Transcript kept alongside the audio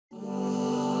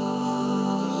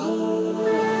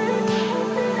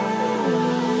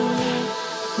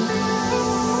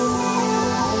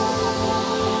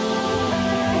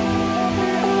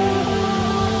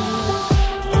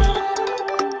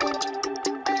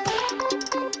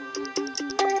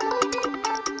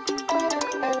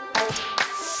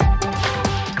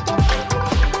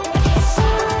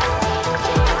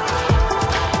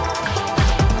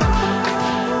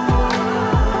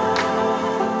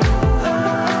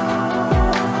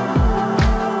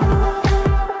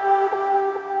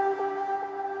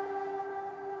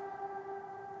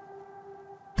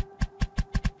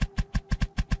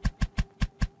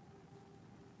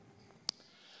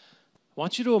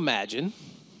want you to imagine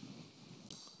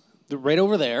that right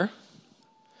over there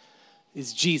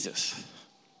is Jesus.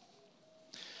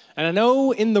 And I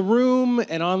know in the room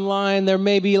and online there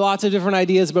may be lots of different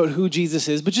ideas about who Jesus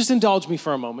is, but just indulge me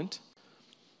for a moment.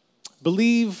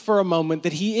 Believe for a moment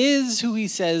that he is who he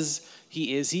says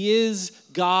he is. He is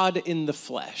God in the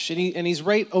flesh, and he's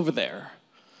right over there.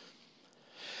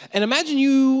 And imagine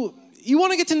you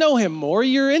want to get to know him more.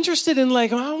 You're interested in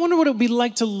I wonder what it would be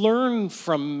like to learn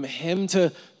from him,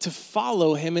 to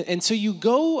follow him. And so you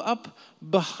go up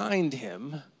behind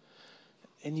him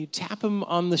and you tap him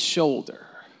on the shoulder.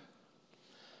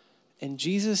 And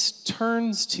Jesus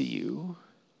turns to you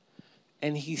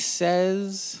and he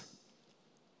says,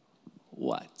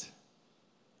 what?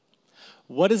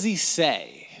 What does he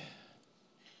say?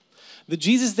 The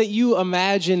Jesus that you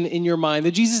imagine in your mind,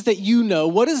 the Jesus that you know,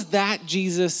 what does that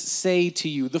Jesus say to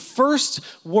you? The first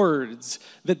words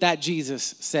that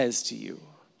Jesus says to you.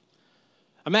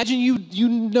 Imagine you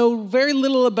know very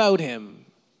little about him.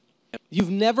 You've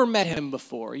never met him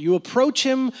before. You approach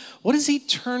him. What does he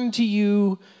turn to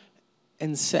you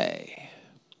and say?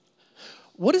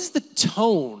 What is the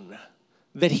tone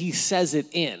that he says it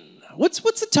in? What's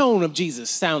the tone of Jesus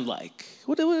sound like?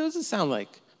 What does it sound like?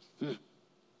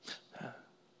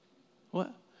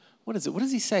 What is it? What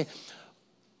does he say?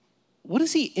 What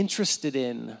is he interested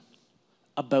in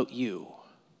about you?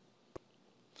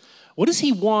 What does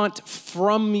he want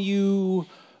from you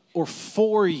or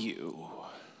for you?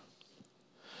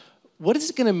 What is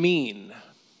it going to mean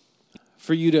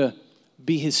for you to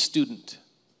be his student,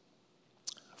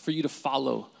 for you to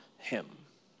follow him?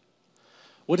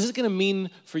 What is it going to mean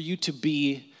for you to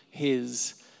be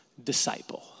his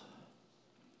disciple?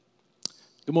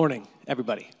 Good morning,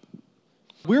 everybody.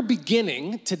 We're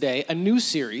beginning today a new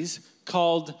series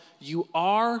called You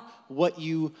Are What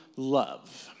You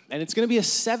Love. And it's going to be a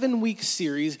 7-week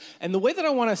series. And the way that I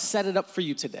want to set it up for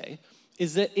you today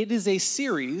is that it is a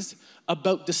series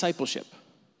about discipleship,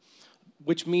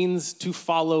 which means to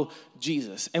follow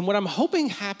Jesus. And what I'm hoping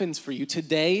happens for you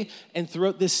today and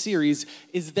throughout this series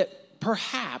is that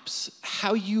perhaps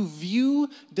how you view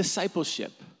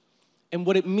discipleship and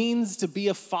what it means to be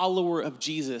a follower of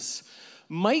Jesus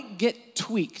might get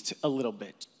tweaked a little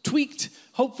bit. Tweaked,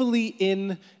 hopefully,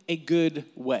 in a good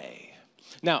way.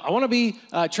 Now, I want to be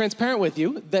transparent with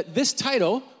you that this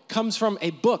title comes from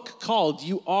a book called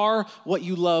You Are What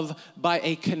You Love by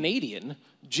a Canadian,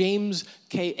 James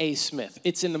K.A. Smith.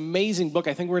 It's an amazing book.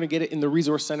 I think we're going to get it in the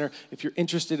Resource Center. If you're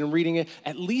interested in reading it,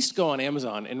 at least go on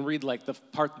Amazon and read the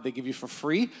part that they give you for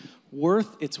free.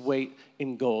 Worth its weight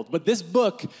in gold. But this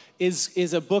book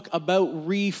is a book about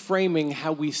reframing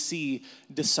how we see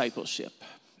discipleship.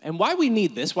 And why we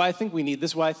need this, why I think we need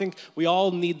this, why I think we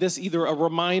all need this, either a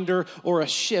reminder or a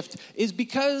shift, is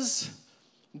because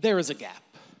there is a gap.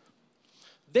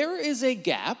 There is a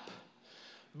gap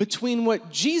between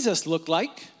what Jesus looked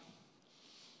like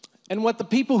and what the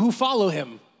people who follow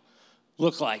him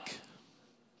look like.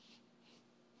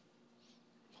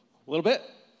 A little bit.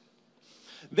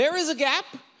 There is a gap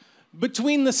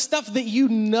between the stuff that you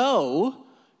know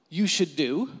you should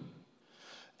do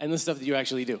and the stuff that you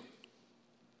actually do.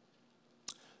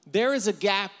 There is a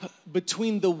gap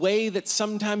between the way that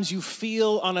sometimes you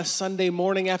feel on a Sunday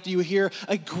morning after you hear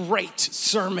a great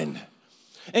sermon.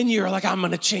 And you're like, I'm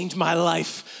going to change my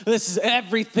life. This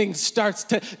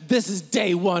is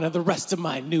day one of the rest of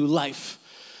my new life.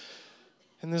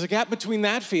 And there's a gap between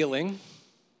that feeling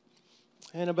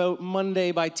and about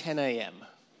Monday by 10 a.m.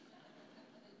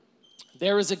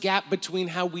 There is a gap between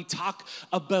how we talk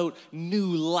about new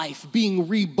life, being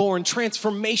reborn,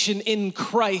 transformation in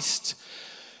Christ,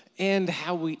 and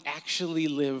how we actually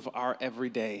live our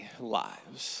everyday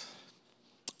lives.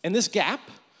 And this gap,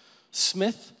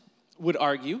 Smith would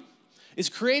argue, is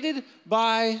created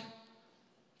by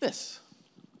this.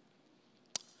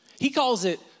 He calls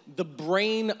it the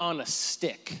brain on a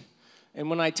stick. And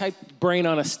when I typed brain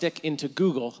on a stick into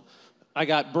Google, I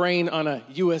got brain on a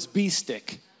USB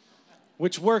stick,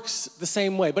 which works the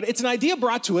same way. But it's an idea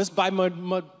brought to us by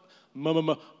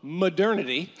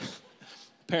modernity.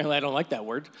 Apparently I don't like that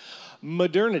word.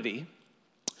 Modernity,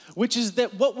 which is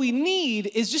that what we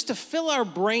need is just to fill our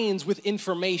brains with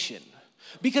information.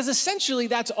 Because essentially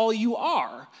that's all you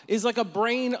are, is like a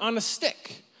brain on a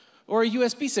stick or a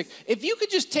USB stick. If you could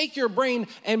just take your brain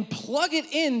and plug it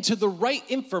into the right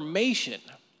information,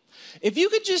 if you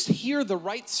could just hear the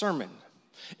right sermon,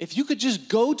 if you could just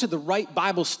go to the right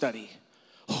Bible study,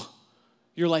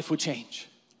 your life would change.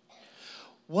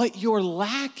 What you're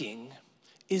lacking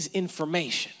is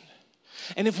information.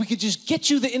 And if we could just get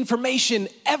you the information,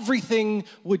 everything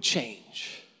would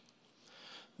change.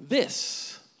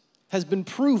 This has been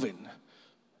proven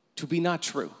to be not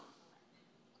true.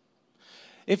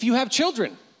 If you have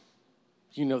children,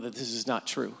 you know that this is not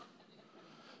true.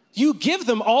 You give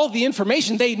them all the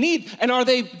information they need, and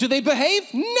do they behave?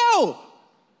 No.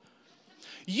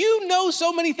 You know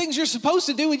so many things you're supposed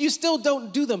to do, and you still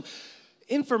don't do them.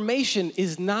 Information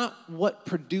is not what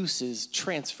produces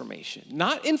transformation.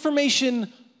 Not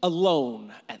information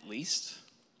alone, at least.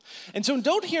 And so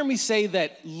don't hear me say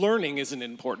that learning isn't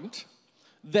important,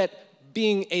 that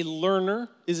being a learner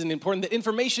isn't important, that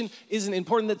information isn't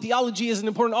important, that theology isn't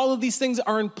important. All of these things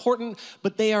are important,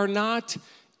 but they are not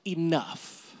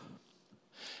enough.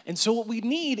 And so what we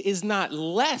need is not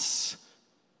less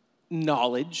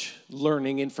knowledge,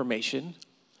 learning, information.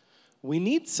 We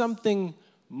need something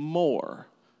more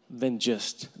than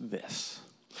just this.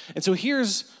 And so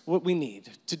here's what we need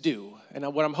to do,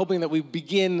 and what I'm hoping that we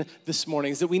begin this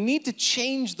morning is that we need to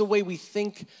change the way we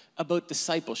think about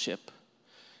discipleship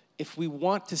if we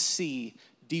want to see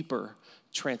deeper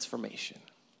transformation.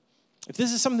 If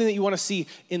this is something that you want to see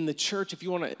in the church, if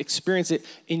you want to experience it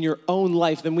in your own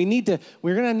life, then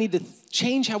we're going to need to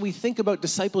change how we think about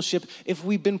discipleship if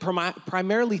we've been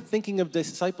primarily thinking of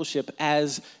discipleship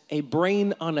as a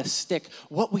brain on a stick.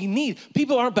 What we need,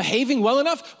 people aren't behaving well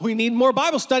enough. We need more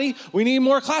Bible study. We need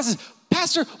more classes.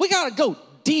 Pastor, we got to go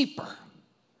deeper.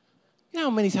 You know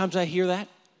how many times I hear that?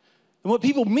 And what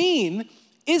people mean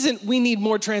isn't we need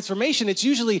more transformation. It's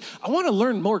usually, I want to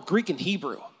learn more Greek and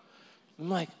Hebrew. I'm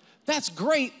like, that's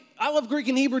great. I love Greek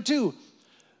and Hebrew too.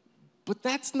 But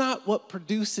that's not what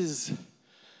produces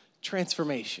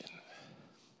transformation.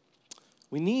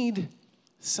 We need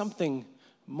something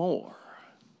more.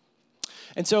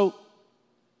 And so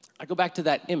I go back to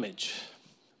that image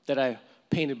that I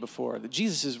painted before, that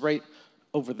Jesus is right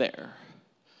over there.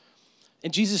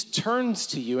 And Jesus turns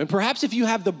to you, and perhaps if you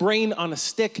have the brain on a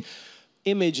stick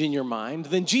image in your mind,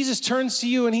 then Jesus turns to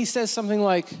you and he says something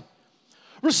like,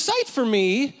 recite for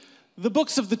me the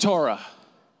books of the Torah.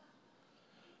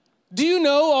 Do you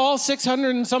know all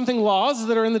 600 and something laws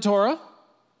that are in the Torah?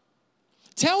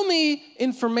 Tell me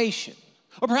information.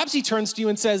 Or perhaps he turns to you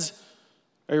and says,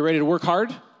 are you ready to work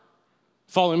hard?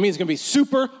 Following me is going to be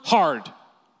super hard.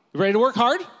 You ready to work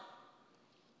hard?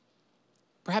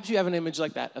 Perhaps you have an image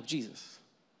like that of Jesus.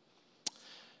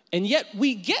 And yet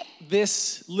we get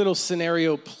this little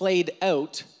scenario played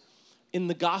out in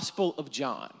the Gospel of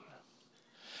John.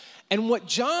 And what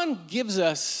John gives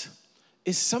us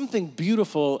is something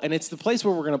beautiful, and it's the place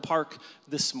where we're going to park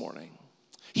this morning.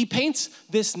 He paints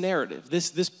this narrative,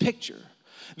 this picture,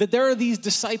 that there are these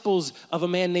disciples of a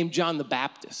man named John the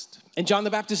Baptist. And John the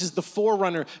Baptist is the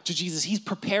forerunner to Jesus. He's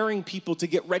preparing people to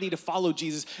get ready to follow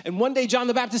Jesus. And one day John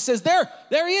the Baptist says, there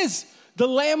he is, the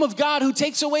Lamb of God who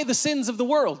takes away the sins of the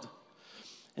world.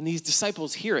 And these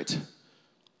disciples hear it,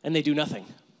 and they do nothing.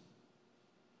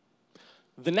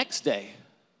 The next day,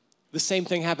 the same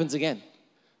thing happens again.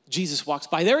 Jesus walks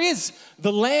by. There he is,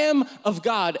 the Lamb of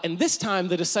God. And this time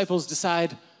the disciples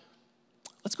decide,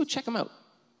 let's go check him out.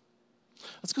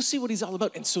 Let's go see what he's all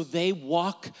about. And so they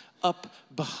walk up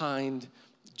behind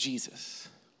Jesus.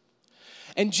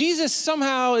 And Jesus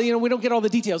somehow, we don't get all the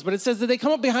details, but it says that they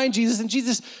come up behind Jesus, and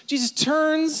Jesus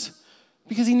turns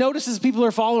because he notices people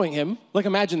are following him. Like,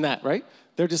 imagine that, right?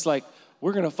 They're just like,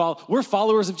 we're going to follow. We're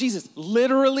followers of Jesus.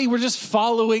 Literally, we're just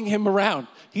following him around.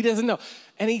 He doesn't know.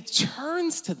 And he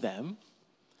turns to them,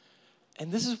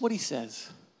 and this is what he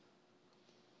says.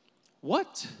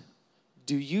 What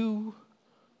do you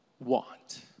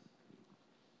want?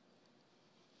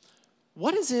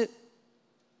 What is it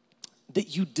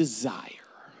that you desire?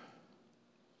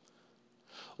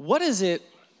 What is it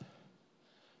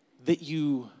that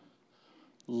you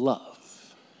love?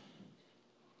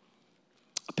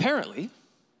 Apparently,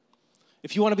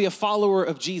 if you want to be a follower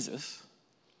of Jesus,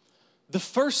 the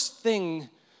first thing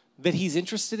that he's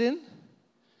interested in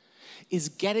is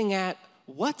getting at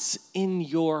what's in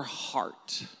your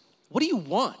heart. What do you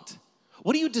want?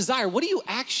 What do you desire? What do you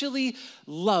actually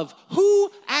love?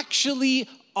 Who actually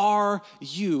are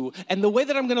you? And the way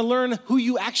that I'm going to learn who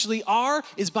you actually are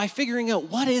is by figuring out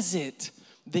what is it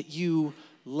that you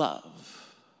love.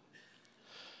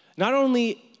 Not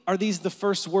only are these the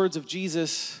first words of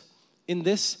Jesus in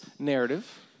this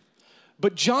narrative,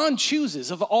 but John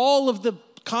chooses, of all of the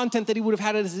content that he would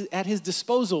have had at his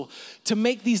disposal, to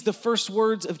make these the first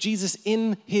words of Jesus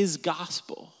in his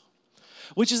gospel,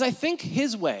 which is, I think,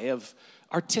 his way of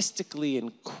artistically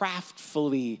and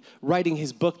craftfully writing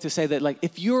his book to say that, like,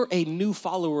 if you're a new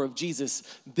follower of Jesus,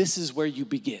 this is where you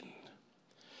begin.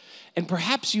 And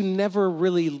perhaps you never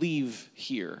really leave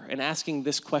here and asking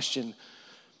this question,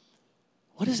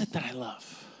 what is it that I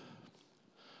love?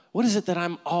 What is it that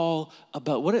I'm all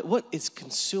about? What is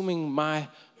consuming my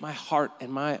my heart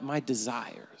and my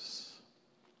desires?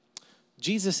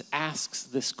 Jesus asks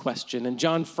this question, and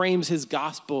John frames his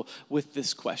gospel with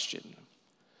this question.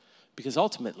 Because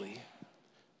ultimately,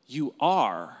 you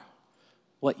are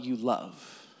what you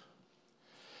love.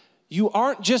 You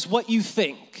aren't just what you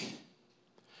think.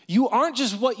 You aren't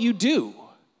just what you do.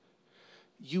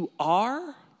 You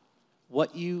are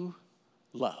what you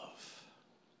love.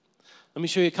 Let me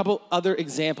show you a couple other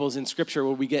examples in Scripture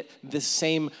where we get this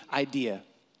same idea.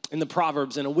 In the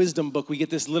Proverbs, in a wisdom book, we get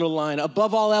this little line,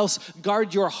 above all else,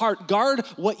 guard your heart. Guard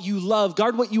what you love.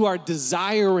 Guard what you are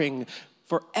desiring,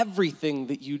 for everything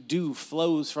that you do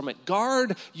flows from it.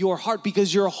 Guard your heart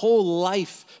because your whole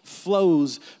life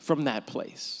flows from that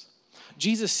place.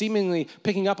 Jesus, seemingly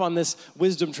picking up on this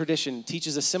wisdom tradition,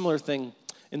 teaches a similar thing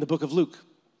in the book of Luke.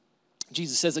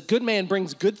 Jesus says, a good man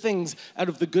brings good things out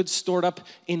of the good stored up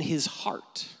in his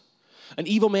heart. An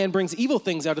evil man brings evil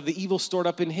things out of the evil stored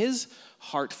up in his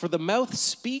heart. For the mouth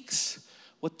speaks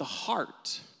what the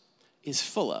heart is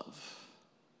full of.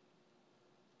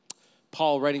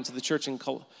 Paul, writing to the church in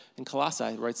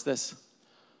Colossae, writes this: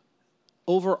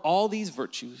 over all these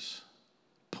virtues,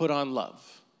 put on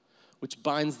love, which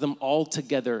binds them all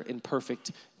together in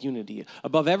perfect unity.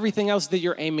 Above everything else that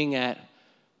you're aiming at,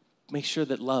 make sure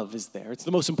that love is there. It's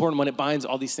the most important one. It binds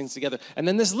all these things together. And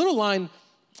then this little line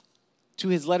to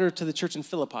his letter to the church in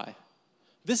Philippi.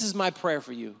 This is my prayer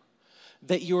for you,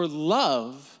 that your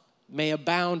love may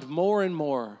abound more and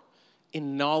more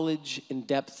in knowledge and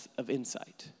depth of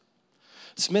insight.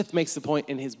 Smith makes the point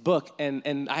in his book,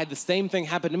 and I had the same thing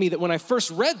happen to me, that when I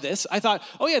first read this, I thought,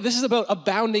 oh yeah, this is about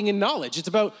abounding in knowledge. It's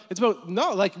about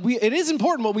no, like it is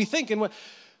important what we think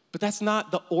but that's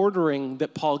not the ordering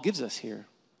that Paul gives us here.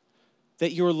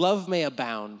 That your love may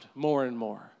abound more and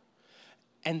more.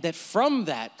 And that from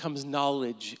that comes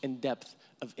knowledge and depth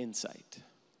of insight.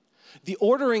 The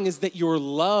ordering is that your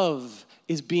love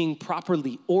is being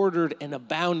properly ordered and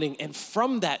abounding, and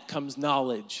from that comes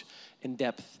knowledge and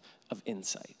depth of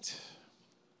insight.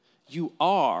 You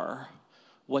are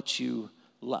what you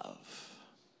love.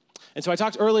 And so I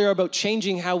talked earlier about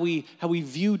changing how we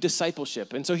view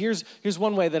discipleship. And so here's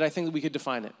one way that I think that we could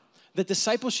define it. That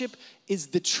discipleship is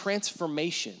the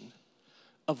transformation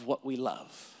of what we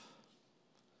love.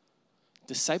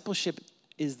 Discipleship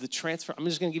is the transfer. I'm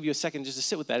just going to give you a second just to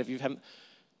sit with that if you haven't.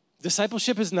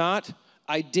 Discipleship is not,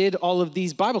 I did all of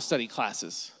these Bible study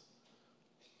classes.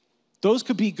 Those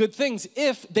could be good things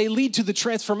if they lead to the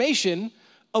transformation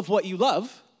of what you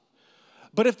love.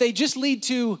 But if they just lead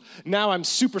to, now I'm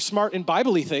super smart in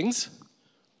Bible-y things,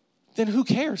 then who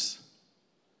cares?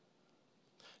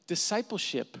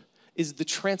 Discipleship is the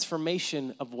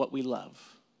transformation of what we love.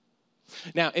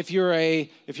 Now, if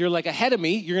you're like ahead of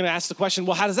me, you're going to ask the question,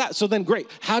 well, how does that? So then great.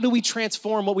 How do we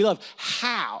transform what we love?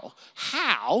 How?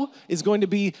 How is going to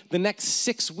be the next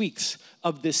 6 weeks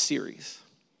of this series.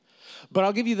 But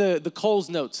I'll give you the Coles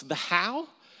notes. The how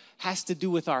has to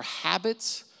do with our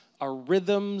habits, our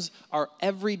rhythms, our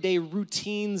everyday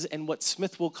routines, and what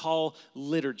Smith will call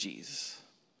liturgies.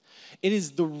 It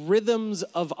is the rhythms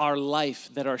of our life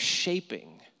that are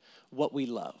shaping what we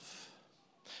love.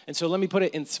 And so let me put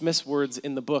it in Smith's words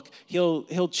in the book.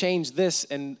 He'll change this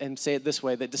and say it this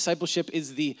way, that discipleship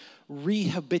is the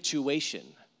rehabituation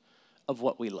of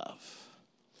what we love.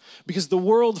 Because the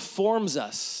world forms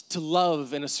us to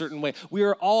love in a certain way. We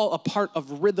are all a part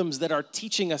of rhythms that are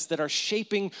teaching us, that are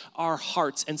shaping our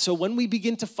hearts. And so when we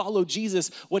begin to follow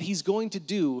Jesus, what he's going to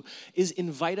do is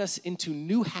invite us into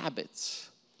new habits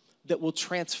that will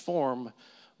transform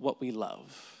what we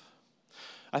love.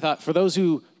 I thought for those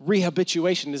who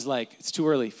rehabituation is like, it's too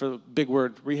early for the big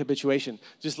word, rehabituation.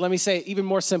 Just let me say it even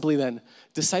more simply then.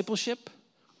 Discipleship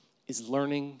is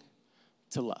learning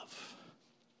to love.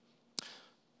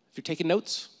 If you're taking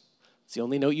notes, it's the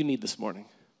only note you need this morning.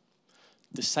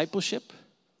 Discipleship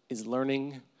is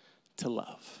learning to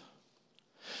love.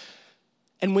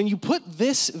 And when you put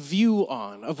this view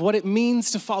on of what it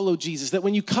means to follow Jesus, that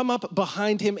when you come up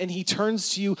behind him and he turns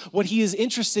to you, what he is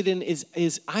interested in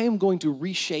is I am going to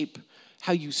reshape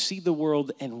how you see the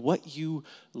world and what you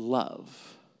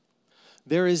love.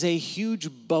 There is a huge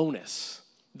bonus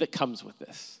that comes with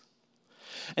this.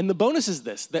 And the bonus is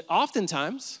this, that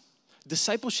oftentimes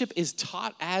discipleship is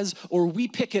taught as, or we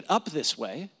pick it up this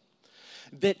way,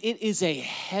 that it is a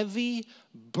heavy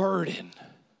burden.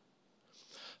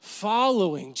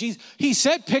 Following Jesus. He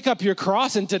said, pick up your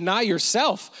cross and deny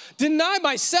yourself. Deny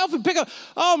myself and pick up.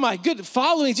 Oh my goodness.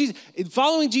 Following Jesus.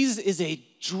 Following Jesus is a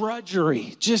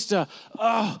drudgery. Just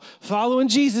following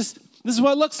Jesus. This is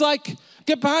what it looks like.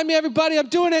 Get behind me, everybody. I'm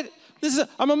doing it.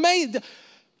 I'm amazed.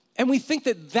 And we think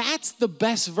that that's the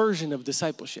best version of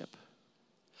discipleship.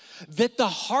 that the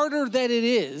harder that it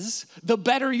is, the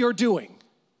better you're doing.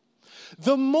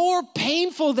 The more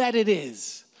painful that it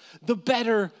is, the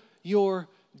better you're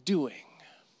doing.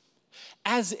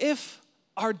 As if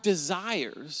our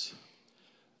desires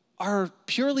are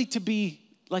purely to be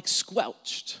like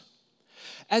squelched.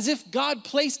 As if God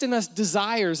placed in us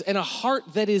desires and a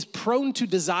heart that is prone to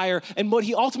desire, and what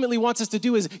he ultimately wants us to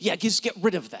do is, just get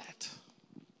rid of that.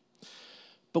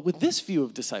 But with this view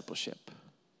of discipleship,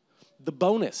 the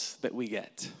bonus that we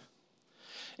get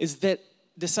is that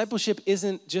discipleship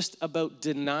isn't just about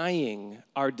denying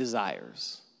our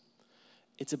desires.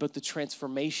 It's about the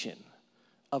transformation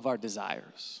of our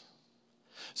desires,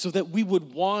 so that we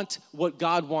would want what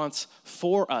God wants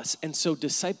for us. And so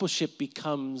discipleship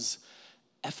becomes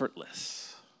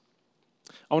effortless.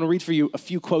 I want to read for you a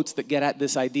few quotes that get at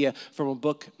this idea from a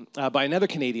book by another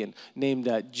Canadian named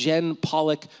Jen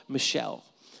Pollock Michelle.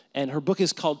 And her book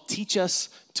is called Teach Us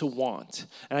to Want.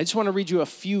 And I just want to read you a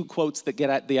few quotes that get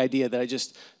at the idea that I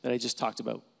just talked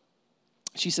about.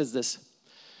 She says this: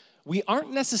 "We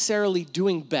aren't necessarily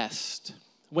doing best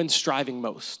when striving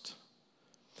most.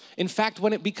 In fact,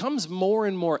 when it becomes more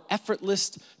and more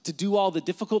effortless to do all the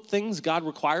difficult things God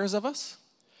requires of us,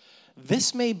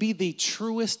 this may be the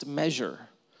truest measure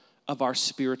of our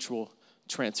spiritual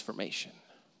transformation."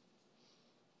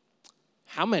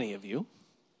 How many of you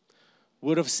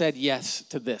would have said yes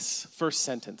to this first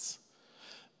sentence?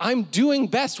 I'm doing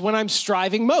best when I'm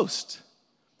striving most.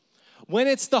 When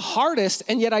it's the hardest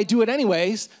and yet I do it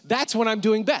anyways, that's when I'm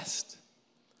doing best.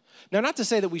 Now, not to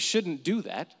say that we shouldn't do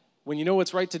that. When you know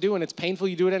what's right to do and it's painful,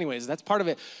 you do it anyways. That's part of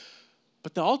it.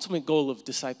 But the ultimate goal of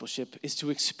discipleship is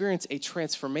to experience a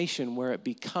transformation where it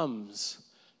becomes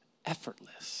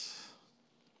effortless.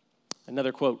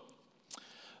 Another quote: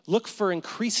 "Look for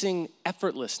increasing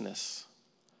effortlessness,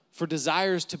 for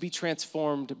desires to be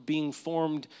transformed, being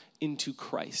formed into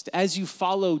Christ." As you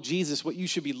follow Jesus, what you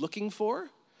should be looking for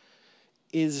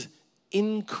is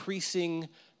increasing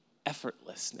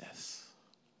effortlessness.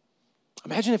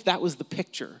 Imagine if that was the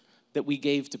picture that we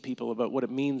gave to people about what it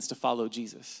means to follow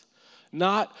Jesus.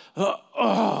 Not,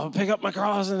 pick up my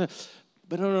cross.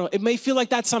 But no. It may feel like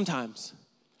that sometimes.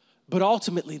 But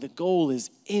ultimately, the goal is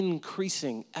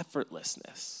increasing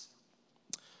effortlessness.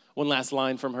 One last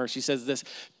line from her. She says this: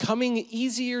 "Coming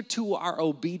easier to our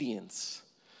obedience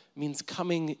means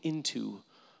coming into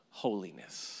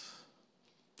holiness."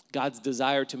 God's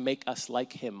desire to make us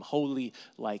like him, holy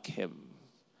like him.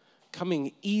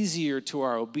 Coming easier to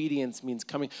our obedience means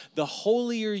coming. The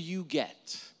holier you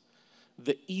get,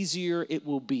 the easier it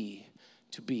will be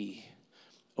to be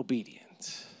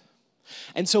obedient.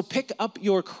 And so pick up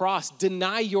your cross,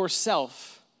 deny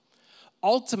yourself,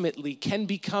 ultimately can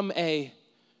become I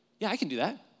can do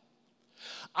that.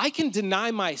 I can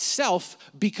deny myself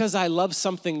because I love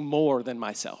something more than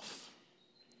myself.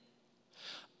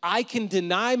 I can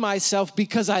deny myself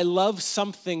because I love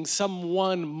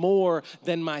someone more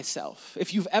than myself.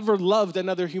 If you've ever loved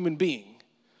another human being,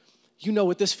 you know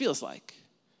what this feels like.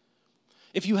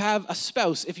 If you have a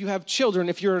spouse, if you have children,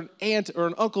 if you're an aunt or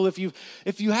an uncle, if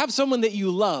you have someone that you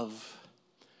love,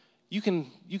 you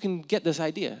can get this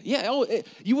idea.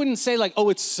 You wouldn't say like,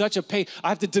 it's such a pain. I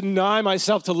have to deny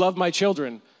myself to love my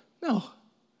children. No.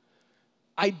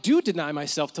 I do deny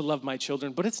myself to love my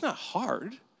children, but it's not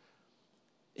hard.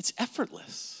 It's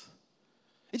effortless.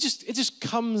 It just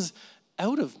comes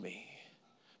out of me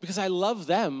because I love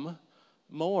them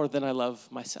more than I love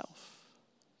myself.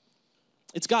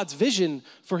 It's God's vision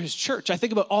for his church. I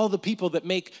think about all the people that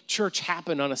make church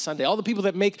happen on a Sunday, all the people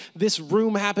that make this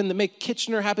room happen, that make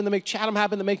Kitchener happen, that make Chatham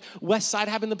happen, that make West Side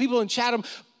happen. The people in Chatham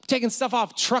taking stuff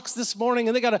off trucks this morning,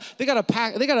 and they gotta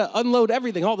unload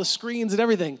everything, all the screens and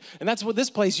everything. And that's what this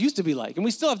place used to be like. And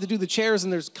we still have to do the chairs,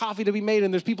 and there's coffee to be made,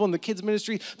 and there's people in the kids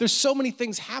ministry. There's so many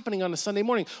things happening on a Sunday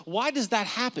morning. Why does that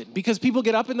happen? Because people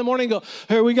get up in the morning and go,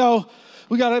 here we go.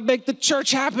 We gotta make the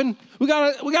church happen. We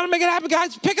gotta make it happen,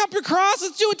 guys. Pick up your cross.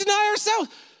 Let's do it. Deny ourselves.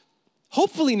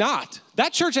 Hopefully not.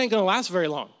 That church ain't gonna last very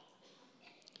long.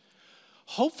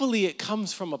 Hopefully it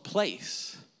comes from a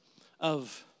place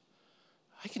of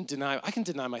I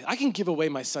can give away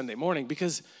my Sunday morning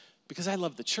because I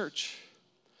love the church,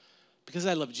 because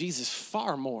I love Jesus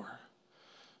far more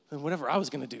than whatever I was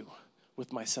gonna do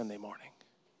with my Sunday morning.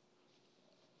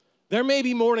 There may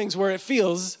be mornings where it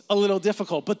feels a little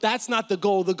difficult, but that's not the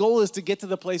goal. The goal is to get to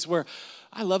the place where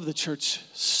I love the church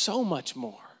so much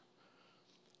more.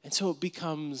 And so it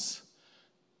becomes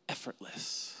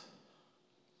effortless.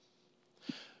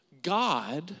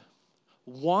 God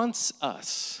wants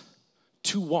us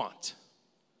to want.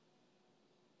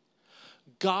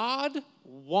 God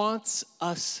wants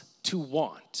us to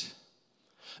want.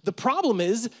 The problem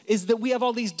is that we have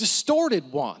all these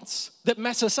distorted wants that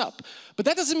mess us up. But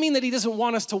that doesn't mean that he doesn't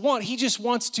want us to want. He just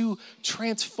wants to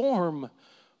transform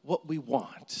what we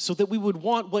want so that we would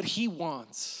want what he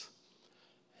wants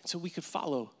and so we could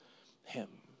follow him.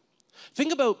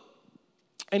 Think about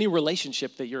any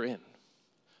relationship that you're in.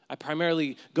 I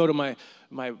primarily go to my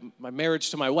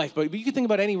marriage to my wife, but you can think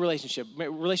about any relationship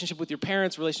with your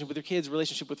parents, relationship with your kids,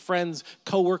 relationship with friends,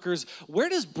 coworkers. Where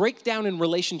does breakdown in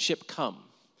relationship come?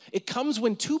 It comes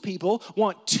when two people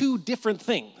want two different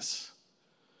things.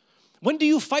 When do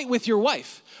you fight with your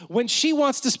wife? When she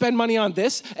wants to spend money on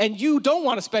this and you don't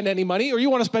want to spend any money, or you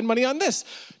want to spend money on this.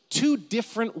 Two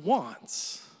different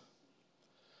wants.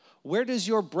 Where does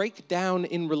your breakdown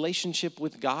in relationship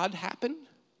with God happen?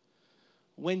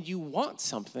 When you want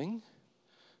something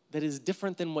that is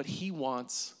different than what he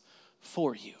wants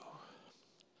for you.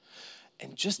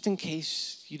 And just in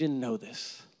case you didn't know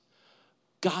this,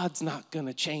 God's not going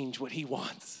to change what he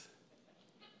wants.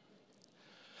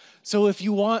 So if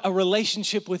you want a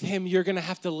relationship with him, you're going to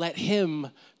have to let him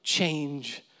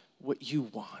change what you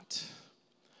want.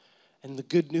 And the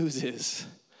good news is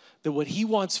that what he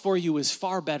wants for you is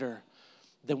far better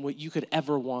than what you could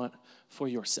ever want for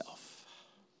yourself.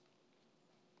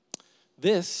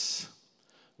 This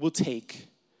will take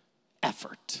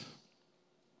effort.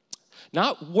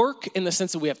 Not work in the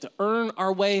sense that we have to earn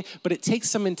our way, but it takes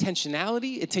some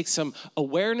intentionality, it takes some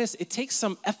awareness, it takes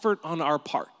some effort on our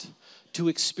part to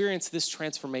experience this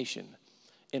transformation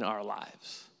in our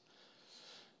lives.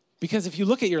 Because if you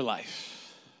look at your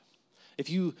life, if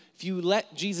you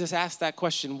let Jesus ask that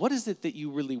question, what is it that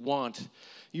you really want?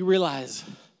 You realize,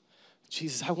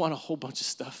 Jesus, I want a whole bunch of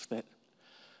stuff that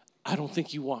I don't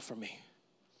think you want from me.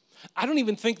 I don't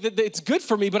even think that it's good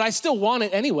for me, but I still want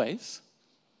it anyways.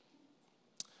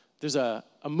 There's a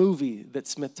movie that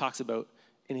Smith talks about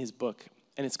in his book,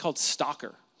 and it's called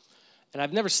Stalker. And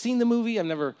I've never seen the movie. I've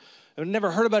never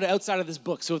heard about it outside of this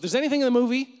book. So if there's anything in the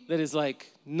movie that is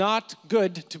like not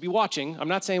good to be watching, I'm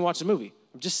not saying watch the movie.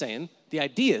 I'm just saying the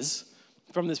ideas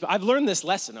from this. I've learned this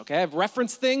lesson, okay? I've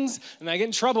referenced things, and I get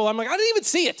in trouble. I'm like, I didn't even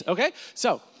see it, okay?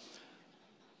 So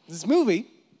this movie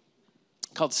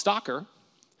called Stalker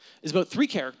is about three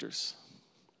characters.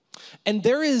 And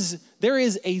there is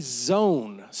a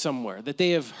zone somewhere that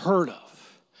they have heard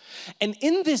of. And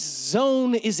in this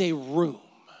zone is a room.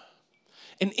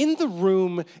 And in the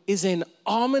room is an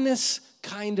ominous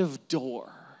kind of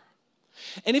door.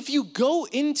 And if you go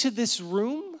into this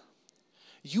room,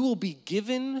 you will be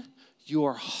given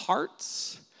your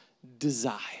heart's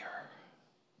desire.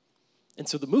 And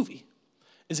so the movie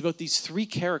is about these three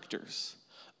characters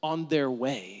on their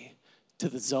way to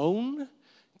the zone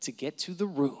to get to the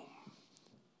room.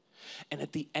 And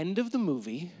at the end of the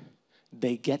movie,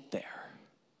 they get there.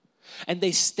 And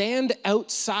they stand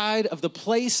outside of the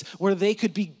place where they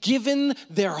could be given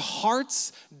their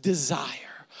heart's desire.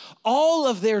 All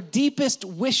of their deepest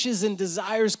wishes and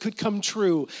desires could come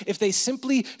true if they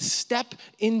simply step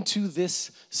into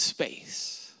this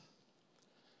space.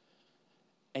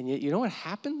 And yet, you know what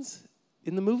happens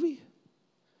in the movie?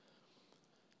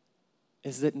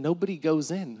 Is that nobody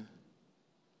goes in.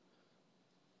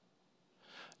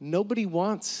 Nobody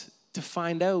wants to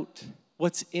find out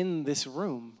what's in this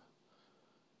room.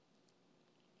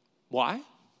 Why?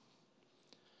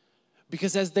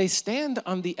 Because as they stand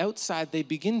on the outside, they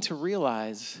begin to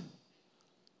realize,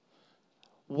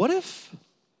 what if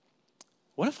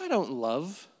I don't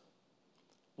love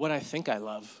what I think I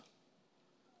love?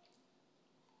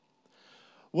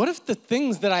 What if the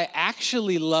things that I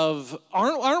actually love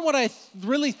aren't what I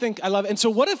really think I love? And so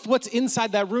what if what's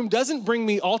inside that room doesn't bring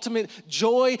me ultimate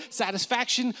joy,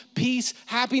 satisfaction, peace,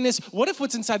 happiness? What if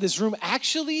what's inside this room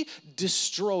actually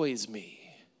destroys me?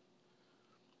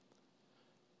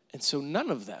 And so none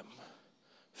of them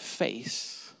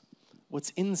face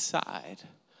what's inside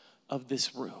of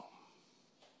this room.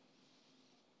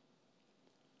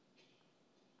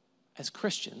 As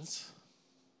Christians,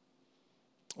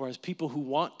 or as people who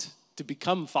want to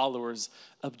become followers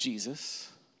of Jesus,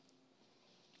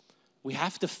 we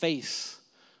have to face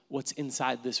what's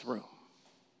inside this room.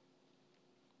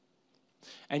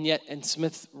 And yet, and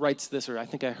Smith writes this, or I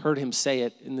think I heard him say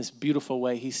it in this beautiful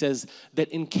way. He says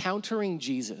that encountering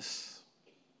Jesus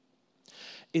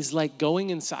is like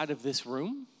going inside of this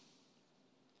room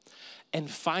and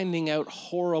finding out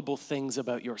horrible things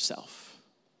about yourself.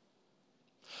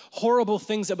 Horrible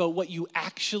things about what you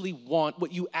actually want,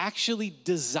 what you actually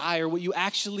desire, what you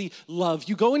actually love.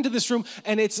 You go into this room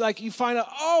and it's like you find out,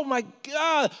 oh my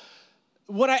God,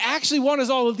 what I actually want is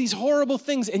all of these horrible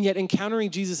things. And yet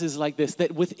encountering Jesus is like this,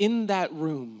 that within that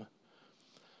room,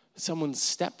 someone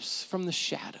steps from the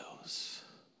shadows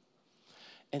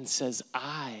and says,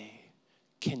 I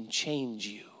can change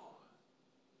you.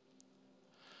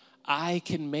 I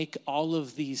can make all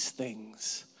of these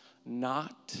things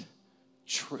not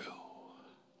true.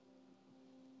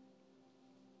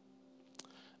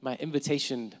 My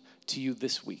invitation to you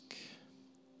this week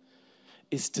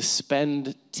is to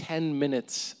spend 10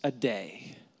 minutes a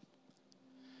day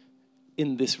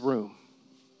in this room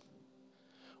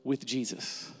with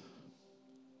Jesus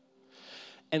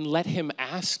and let him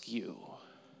ask you,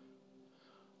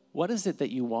 what is it that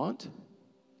you want?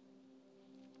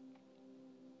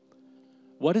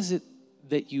 What is it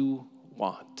that you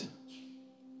want?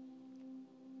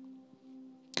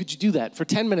 Could you do that for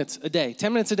 10 minutes a day?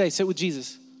 10 minutes a day, sit with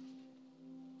Jesus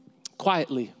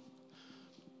quietly.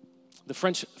 The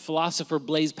French philosopher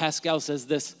Blaise Pascal says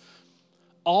this: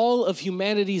 all of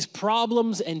humanity's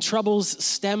problems and troubles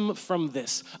stem from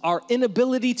this, our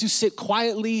inability to sit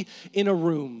quietly in a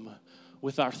room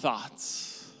with our thoughts.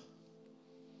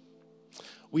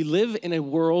 We live in a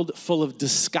world full of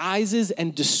disguises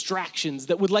and distractions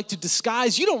that would like to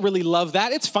disguise. You don't really love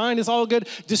that. It's fine. It's all good.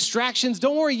 Distractions.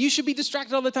 Don't worry. You should be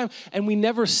distracted all the time. And we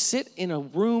never sit in a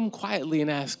room quietly and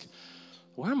ask,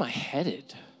 where am I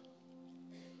headed?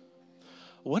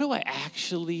 What do I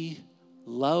actually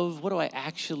love? What do I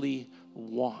actually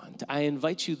want? I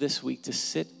invite you this week to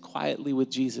sit quietly with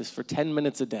Jesus for 10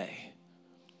 minutes a day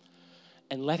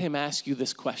and let him ask you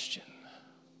this question.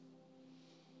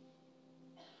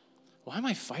 Why am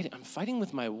I fighting? I'm fighting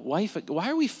with my wife. Why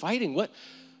are we fighting?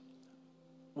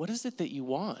 What is it that you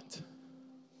want?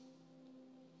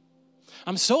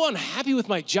 I'm so unhappy with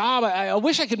my job. I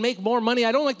wish I could make more money.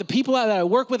 I don't like the people that I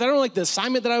work with. I don't like the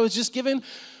assignment that I was just given.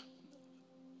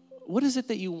 What is it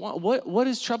that you want? What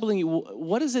is troubling you?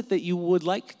 What is it that you would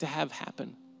like to have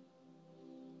happen?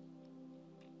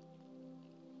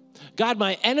 God,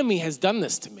 my enemy has done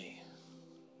this to me.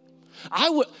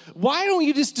 Why don't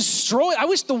you just destroy? I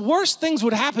wish the worst things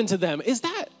would happen to them. Is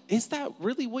that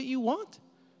really what you want?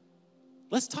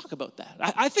 Let's talk about that.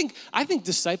 I think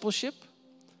discipleship,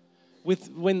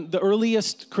 when the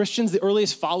earliest Christians, the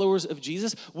earliest followers of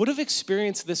Jesus, would have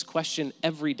experienced this question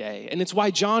every day. And it's why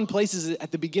John places it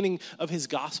at the beginning of his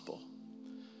gospel.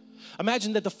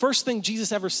 Imagine that the first thing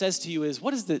Jesus ever says to you is,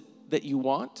 what is it that you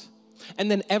want? And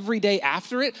then every day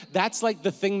after it, that's like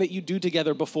the thing that you do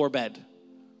together before bed.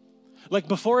 Like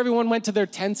before everyone went to their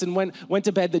tents and went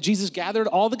to bed, that Jesus gathered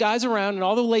all the guys around and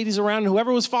all the ladies around and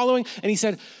whoever was following, and he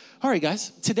said, all right, guys,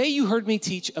 today you heard me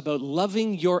teach about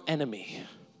loving your enemy.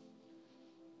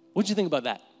 What'd you think about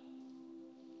that?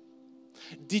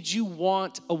 Did you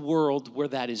want a world where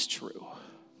that is true?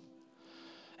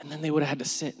 And then they would have had to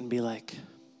sit and be like,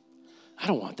 I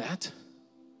don't want that.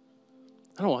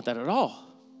 I don't want that at all.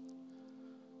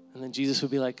 And then Jesus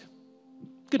would be like,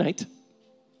 good night.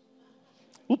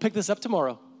 We'll pick this up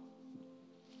tomorrow.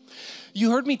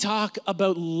 You heard me talk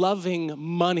about loving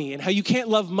money and how you can't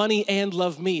love money and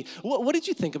love me. What did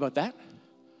you think about that?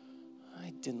 I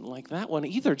didn't like that one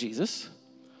either, Jesus.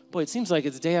 Boy, it seems like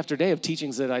it's day after day of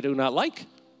teachings that I do not like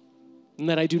and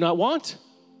that I do not want.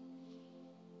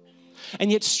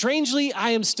 And yet, strangely,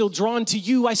 I am still drawn to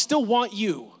you. I still want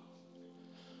you.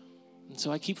 And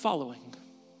so I keep following.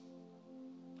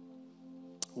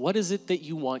 What is it that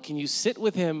you want? Can you sit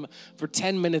with him for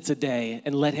 10 minutes a day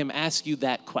and let him ask you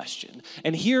that question?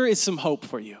 And here is some hope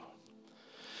for you.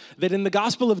 That in the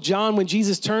Gospel of John, when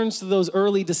Jesus turns to those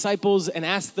early disciples and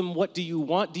asks them, what do you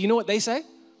want? Do you know what they say?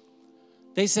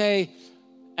 They say,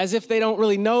 as if they don't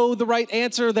really know the right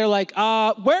answer, they're like,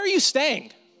 where are you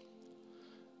staying?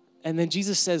 And then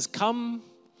Jesus says, come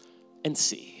and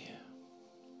see.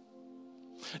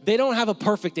 They don't have a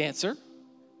perfect answer.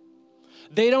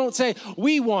 They don't say,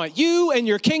 we want you and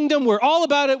your kingdom. We're all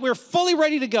about it. We're fully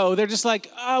ready to go. They're just like,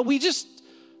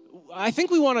 I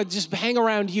think we want to just hang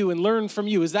around you and learn from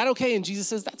you. Is that okay? And Jesus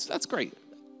says, that's great.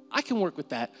 I can work with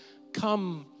that.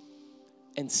 Come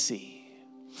and see.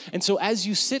 And so as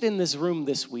you sit in this room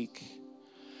this week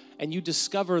and you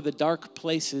discover the dark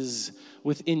places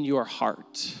within your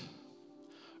heart,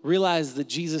 realize that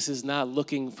Jesus is not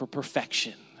looking for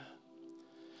perfection.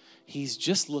 He's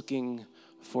just looking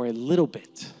for a little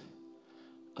bit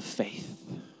of faith.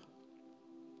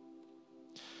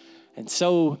 And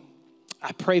so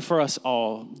I pray for us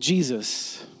all.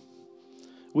 Jesus,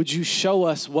 would you show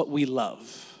us what we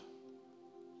love?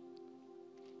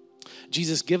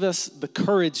 Jesus, give us the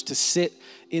courage to sit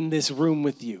in this room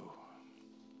with you.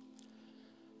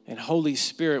 And Holy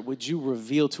Spirit, would you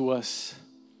reveal to us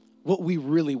what we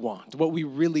really want, what we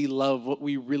really love, what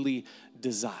we really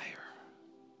desire?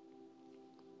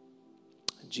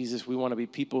 Jesus, we want to be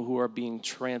people who are being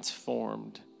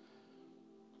transformed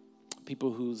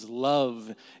people whose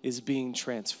love is being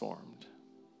transformed,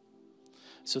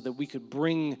 so that we could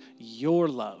bring your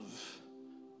love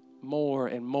more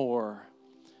and more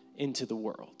into the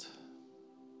world.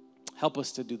 Help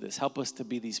us to do this. Help us to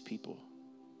be these people.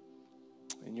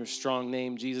 In your strong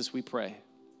name, Jesus, we pray.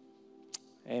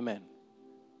 Amen.